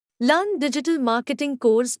Learn digital marketing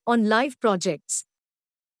course on live projects.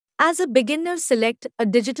 As a beginner, select a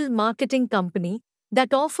digital marketing company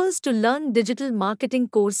that offers to learn digital marketing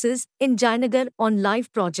courses in Jayanagar on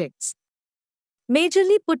live projects.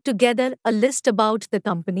 Majorly put together a list about the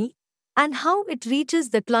company and how it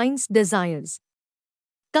reaches the client's desires.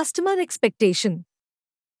 Customer expectation.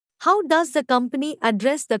 How does the company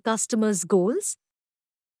address the customer's goals?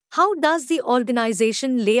 How does the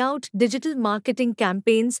organization lay out digital marketing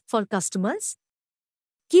campaigns for customers?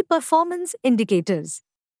 Key performance indicators.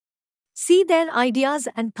 See their ideas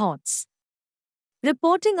and thoughts.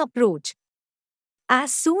 Reporting approach.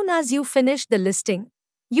 As soon as you finish the listing,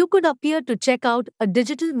 you could appear to check out a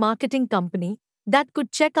digital marketing company that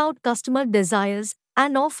could check out customer desires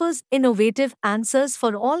and offers innovative answers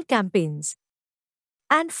for all campaigns.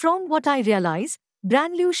 And from what I realize,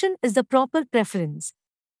 Brandlution is the proper preference.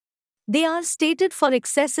 They are stated for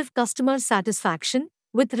excessive customer satisfaction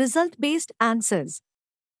with result based answers.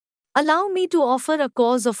 Allow me to offer a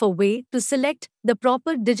cause of a way to select the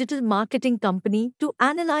proper digital marketing company to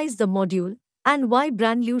analyze the module and why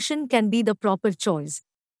Brandlution can be the proper choice.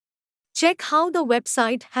 Check how the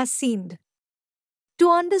website has seemed. To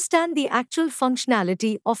understand the actual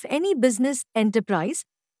functionality of any business enterprise,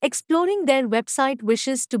 exploring their website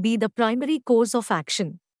wishes to be the primary course of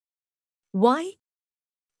action. Why?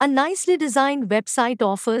 A nicely designed website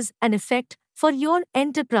offers an effect for your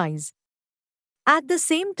enterprise. At the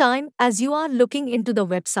same time as you are looking into the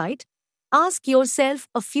website, ask yourself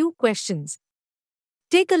a few questions.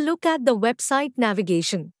 Take a look at the website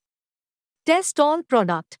navigation. Test all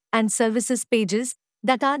product and services pages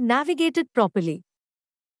that are navigated properly.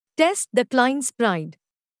 Test the client's pride.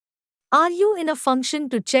 Are you in a function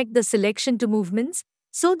to check the selection to movements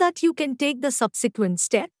so that you can take the subsequent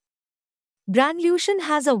step? Brandlution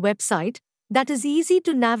has a website that is easy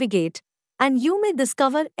to navigate, and you may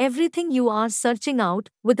discover everything you are searching out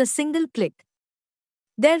with a single click.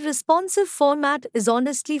 Their responsive format is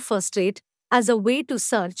honestly first rate as a way to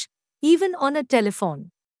search, even on a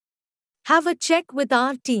telephone. Have a check with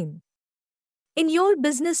our team. In your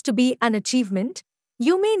business to be an achievement,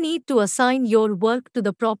 you may need to assign your work to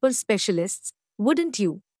the proper specialists, wouldn't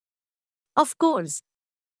you? Of course.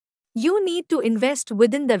 You need to invest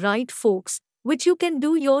within the right folks, which you can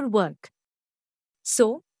do your work.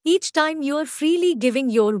 So, each time you are freely giving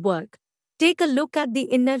your work, take a look at the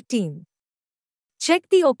inner team. Check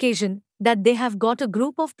the occasion that they have got a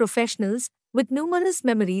group of professionals with numerous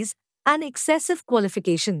memories and excessive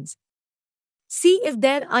qualifications. See if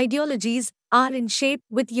their ideologies are in shape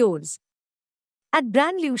with yours. At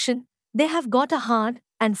Brandlution, they have got a hard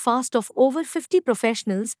and fast of over 50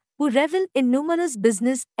 professionals who revel in numerous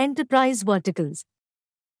business enterprise verticals.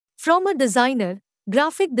 From a designer,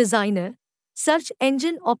 graphic designer, search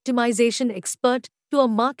engine optimization expert to a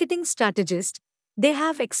marketing strategist, they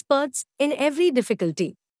have experts in every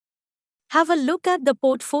difficulty. Have a look at the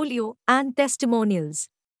portfolio and testimonials.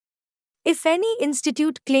 If any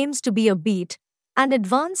institute claims to be a BEAT, an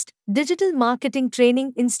advanced digital marketing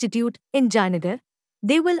training institute in Jayanagar,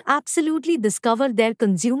 they will absolutely discover their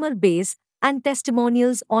consumer base and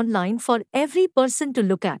testimonials online for every person to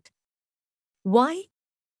look at. Why?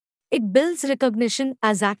 It builds recognition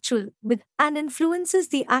as actual with and influences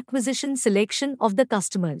the acquisition selection of the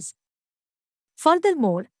customers.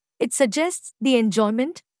 Furthermore, it suggests the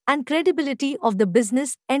enjoyment and credibility of the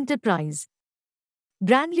business enterprise.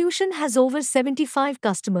 Brandlution has over 75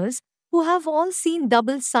 customers who have all seen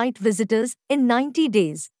double site visitors in 90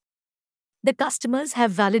 days. The customers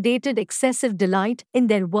have validated excessive delight in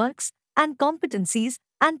their works and competencies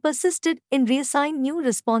and persisted in reassign new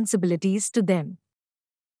responsibilities to them.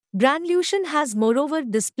 Brandlution has moreover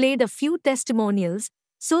displayed a few testimonials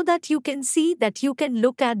so that you can see that you can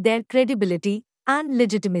look at their credibility and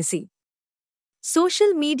legitimacy.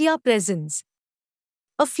 Social media presence.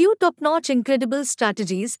 A few top-notch incredible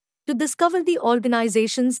strategies to discover the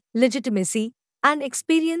organization's legitimacy and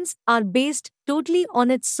experience are based totally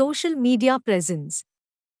on its social media presence.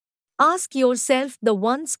 Ask yourself the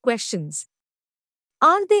ones questions.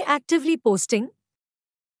 Are they actively posting?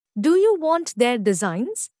 Do you want their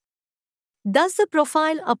designs? Does the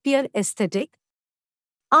profile appear aesthetic?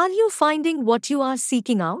 Are you finding what you are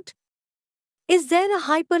seeking out? Is there a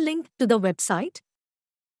hyperlink to the website?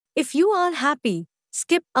 If you are happy,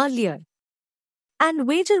 skip earlier. And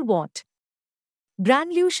wager what?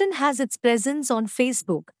 Brandlution has its presence on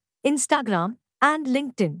Facebook, Instagram, and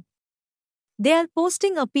LinkedIn. They are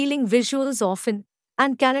posting appealing visuals often,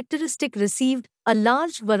 and characteristic received a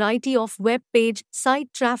large variety of web page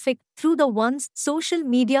site traffic through the one's social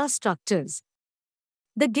media structures.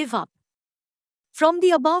 The give up. From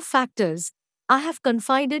the above factors, I have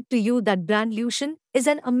confided to you that Brandlution is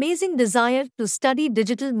an amazing desire to study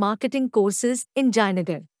digital marketing courses in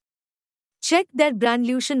Jayanagar. Check their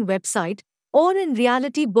Brandlution website or in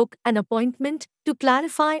reality book an appointment to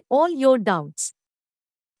clarify all your doubts.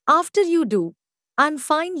 After you do, I'm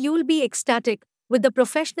fine you'll be ecstatic with the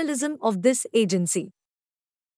professionalism of this agency.